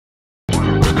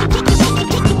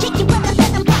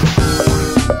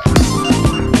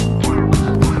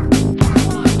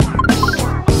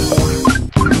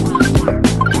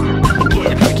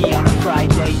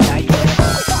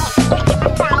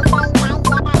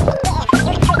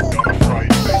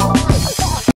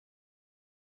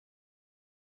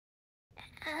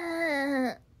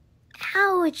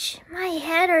Ouch, my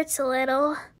head hurts a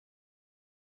little.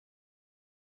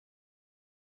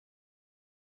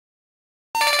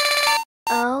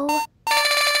 Oh,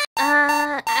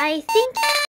 I think...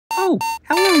 Oh,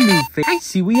 hello, new face. I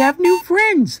see we have new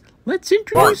friends. Let's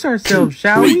introduce ourselves,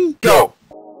 shall we? Go!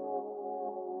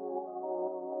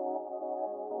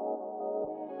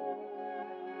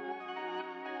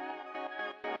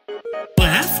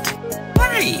 Left,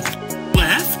 right,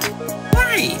 left,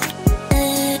 right.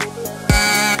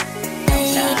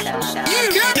 You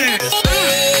got this. Up,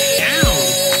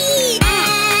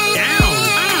 down,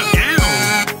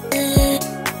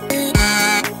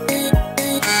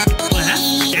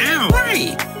 left, down,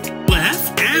 right,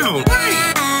 left, down,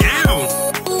 right, down.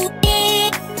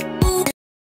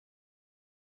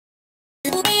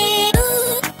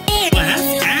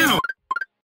 Left, down.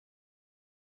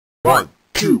 1,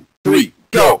 2, 3,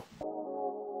 go!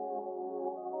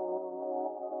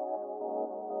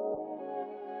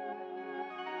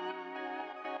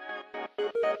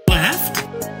 Left,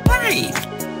 right,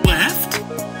 left,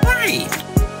 right.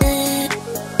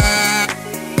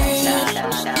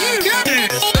 You got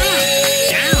this.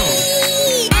 Down,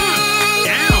 left,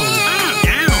 down,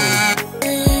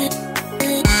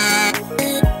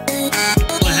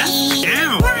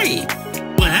 right,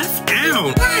 left, down,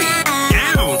 right,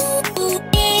 down.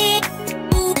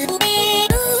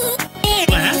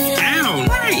 Left, down,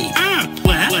 right, up,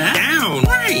 left, down,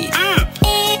 right, up.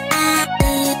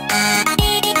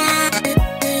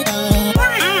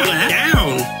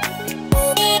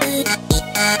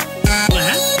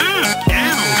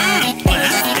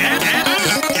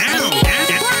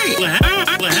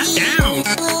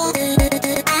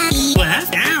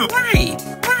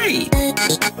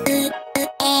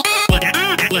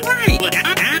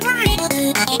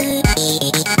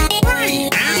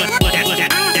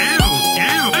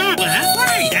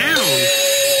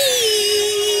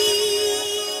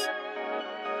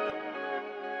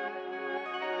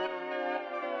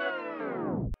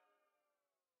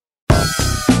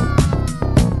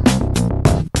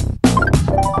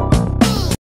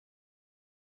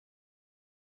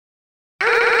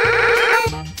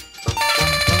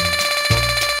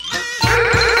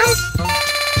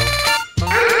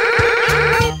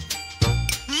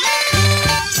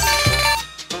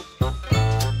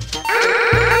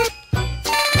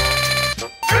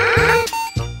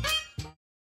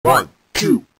 One,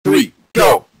 two, three,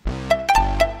 go!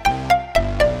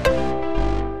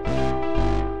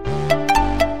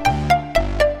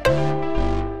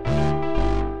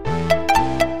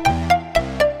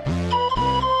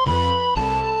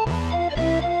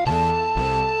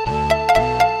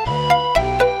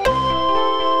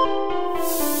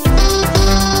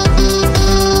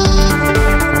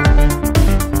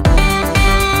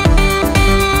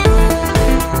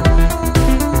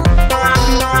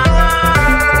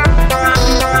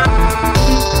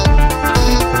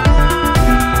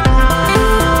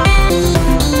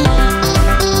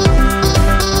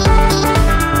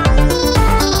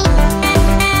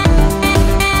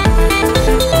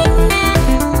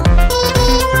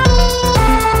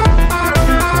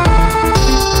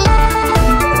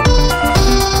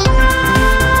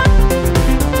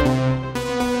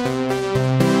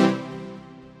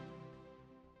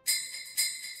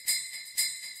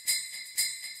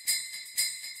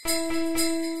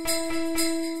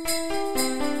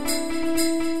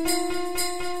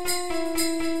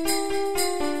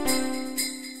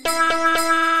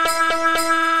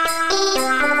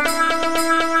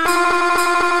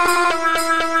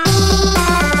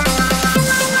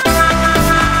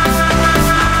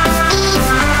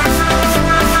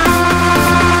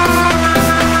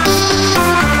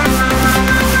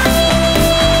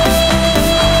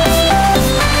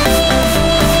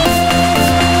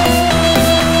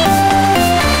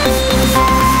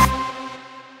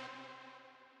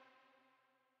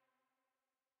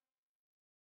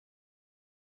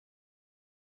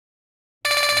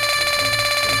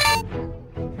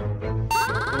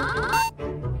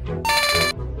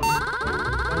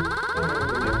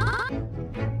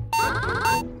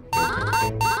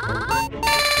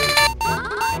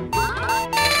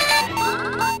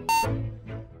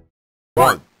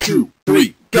 One, two,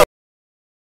 three, go!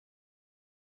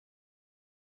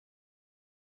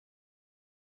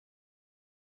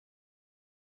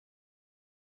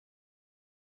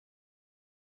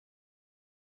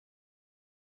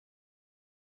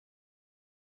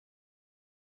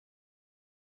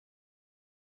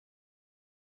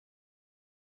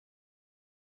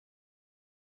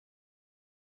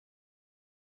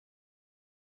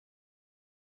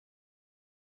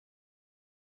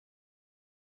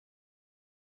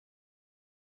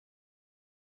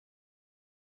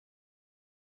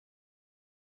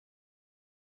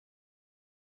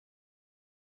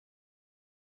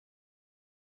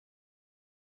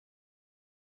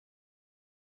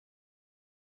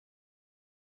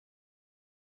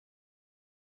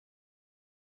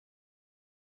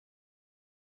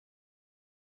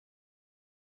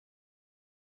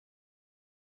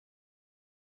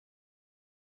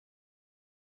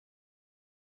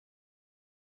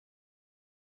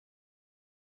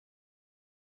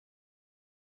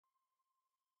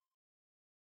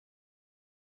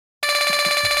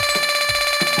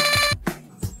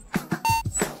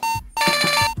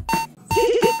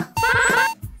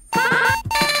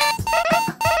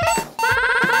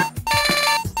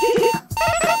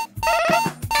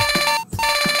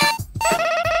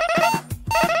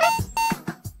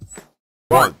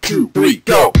 two, three,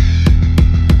 go!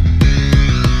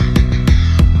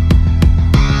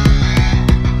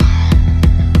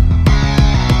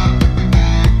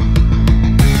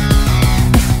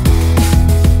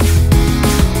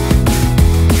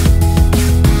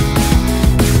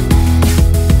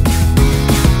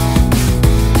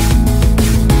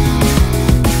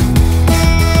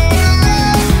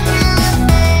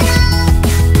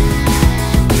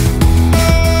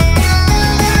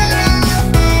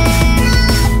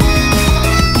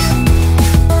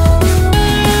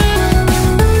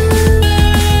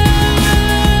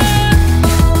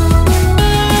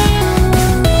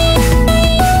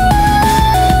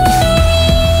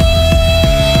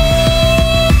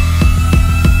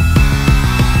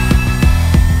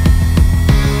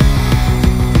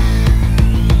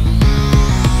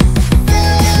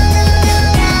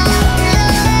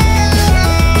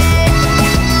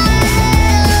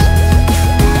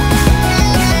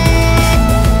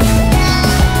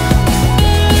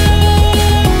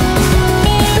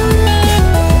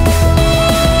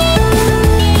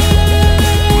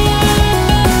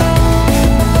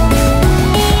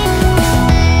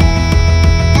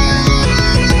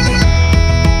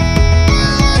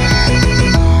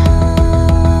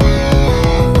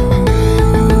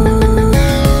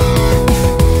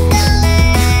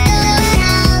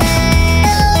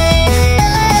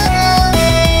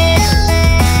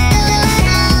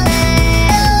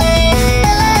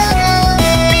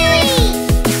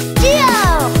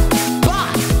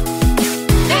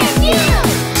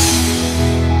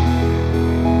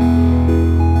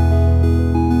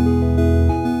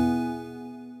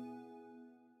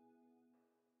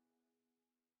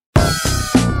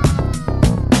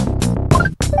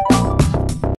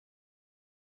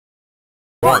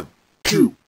 One,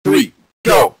 two, three,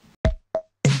 go!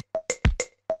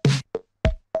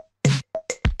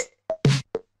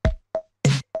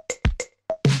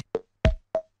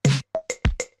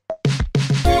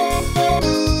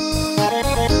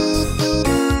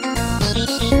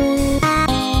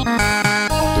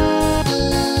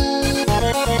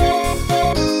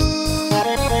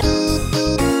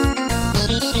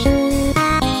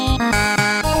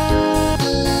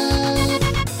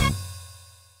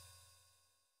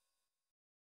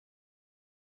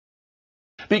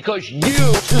 Because you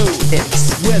two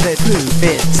it's where the poo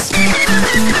fits.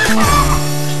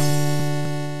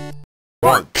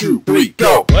 One, two, three,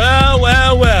 go! Well,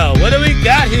 what do we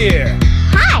got here?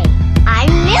 Hi, I'm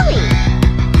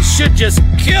Millie. We should just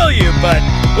kill you, but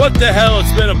what the hell,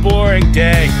 it's been a boring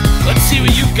day. Let's see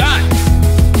what you got.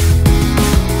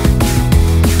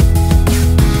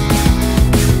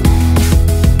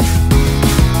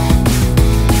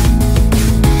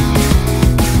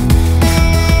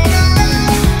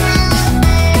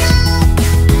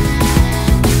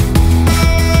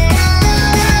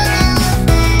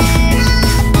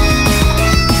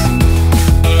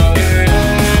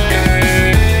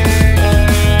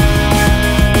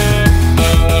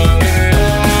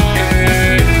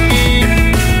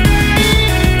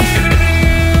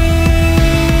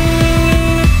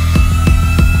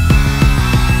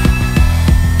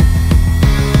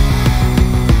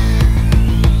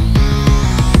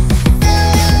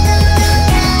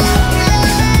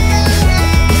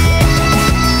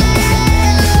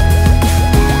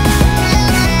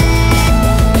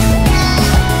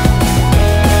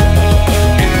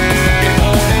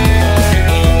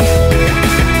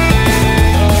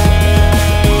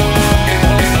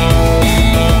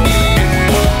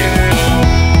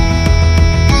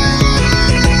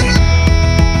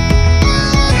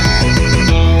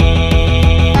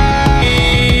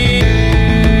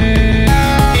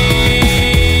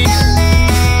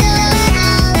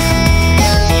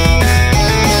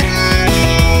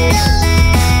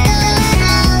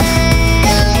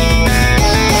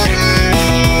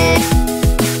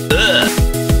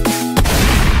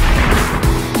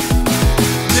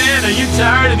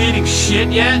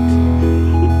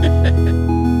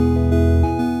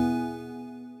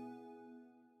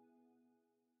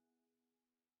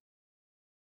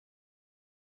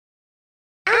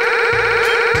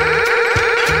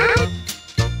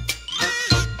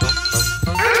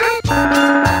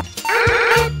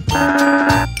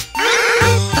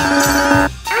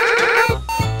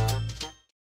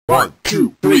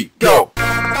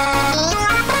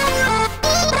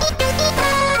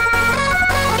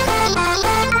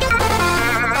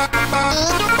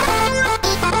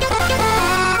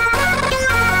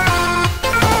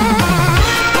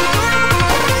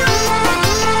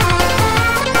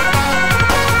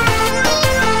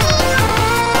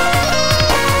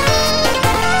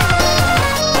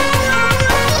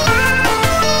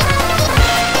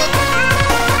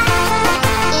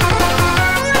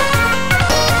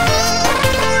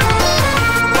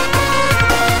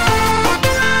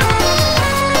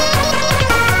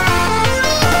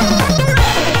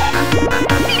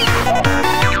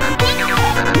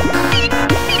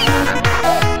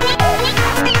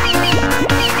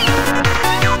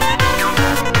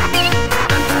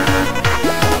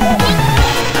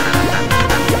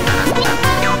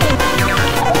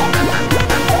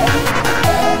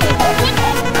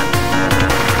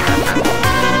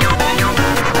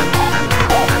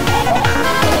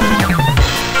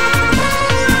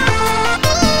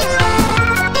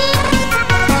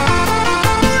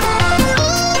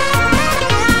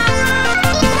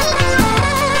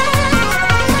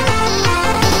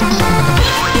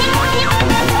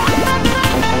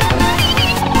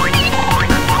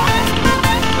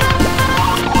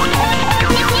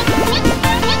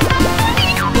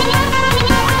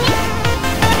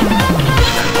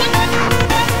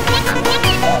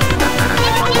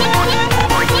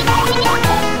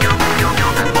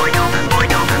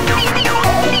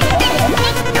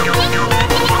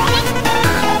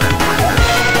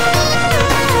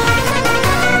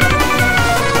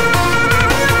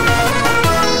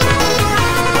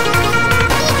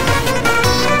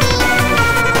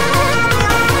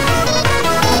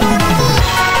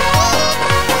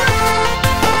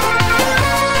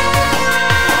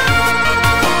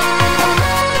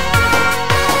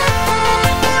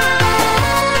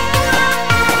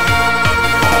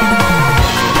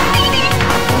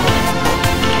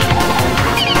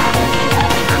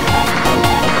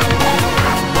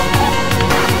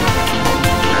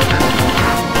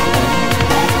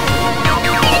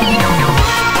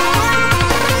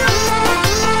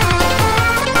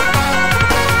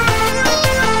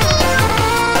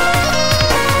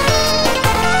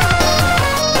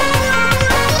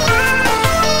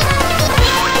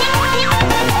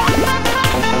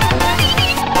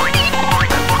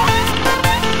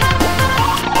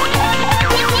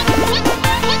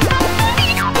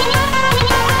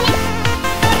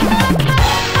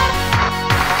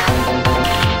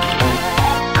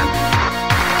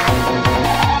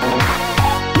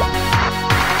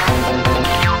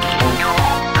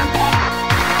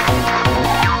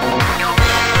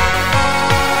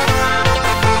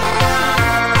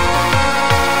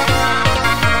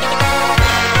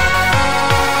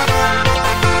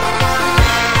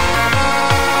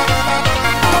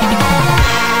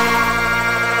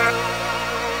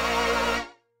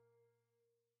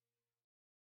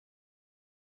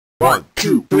 1,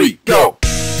 2, 3, go!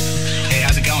 Hey,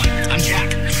 how's it going? I'm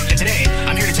Jack, and today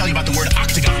I'm here to tell you about the word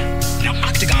octagon. Now,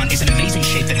 octagon is an amazing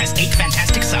shape that has 8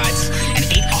 fantastic sides and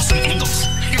 8 awesome angles.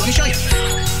 Here, let me show you.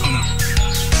 Oh no.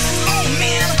 Oh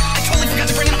man, I totally forgot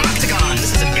to bring an octagon.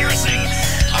 This is embarrassing.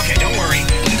 Okay, don't worry.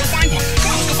 We can go find one.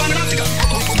 Come on, let's go find an octagon.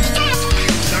 Stop!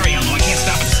 Sorry, Elmo, I can't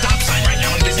stop at the stop sign right now.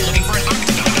 I'm busy looking for an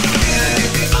octagon.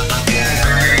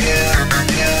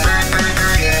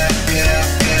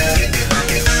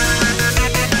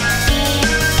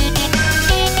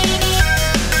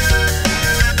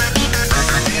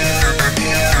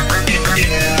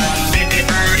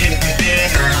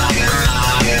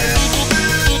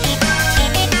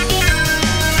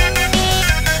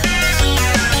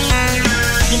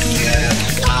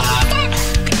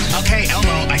 Okay,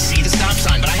 Elmo, I see the stop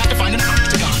sign, but I have to find an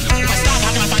octagon. If I stop,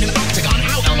 how can I find an octagon?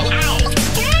 Ow, Elmo, ow!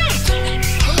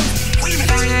 Wait a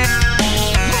minute.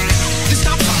 Look, the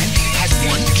stop sign has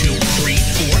 1, 2, 3,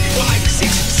 4, 5,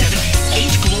 6, 7,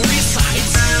 8 glorious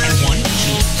sides, and 1,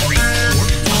 2, 3, 4,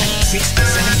 5, 6,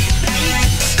 7,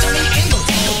 8 stunning angles.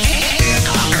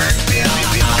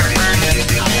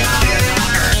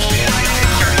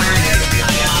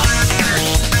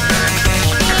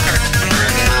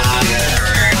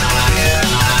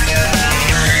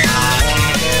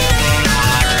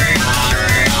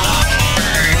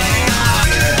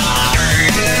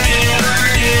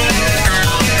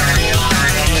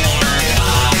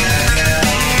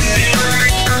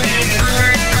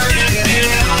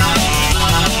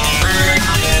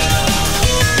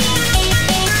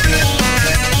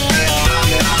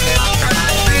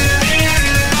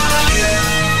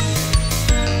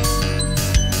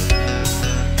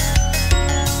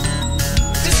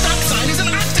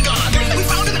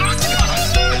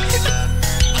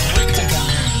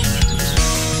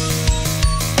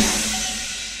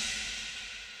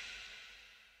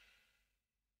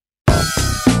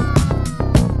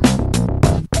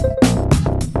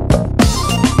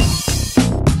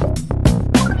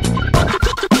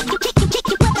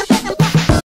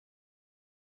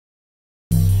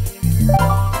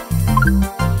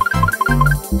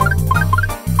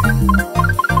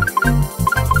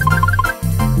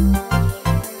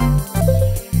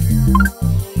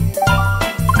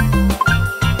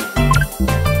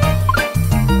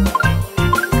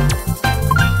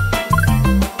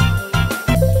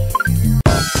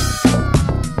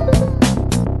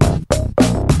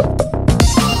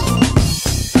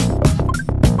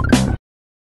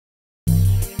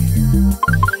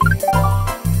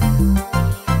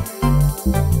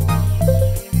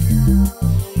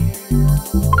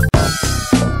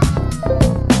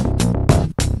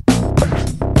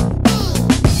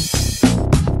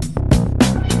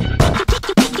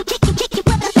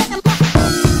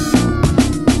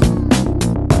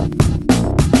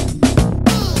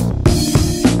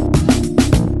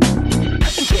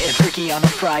 On a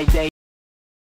Friday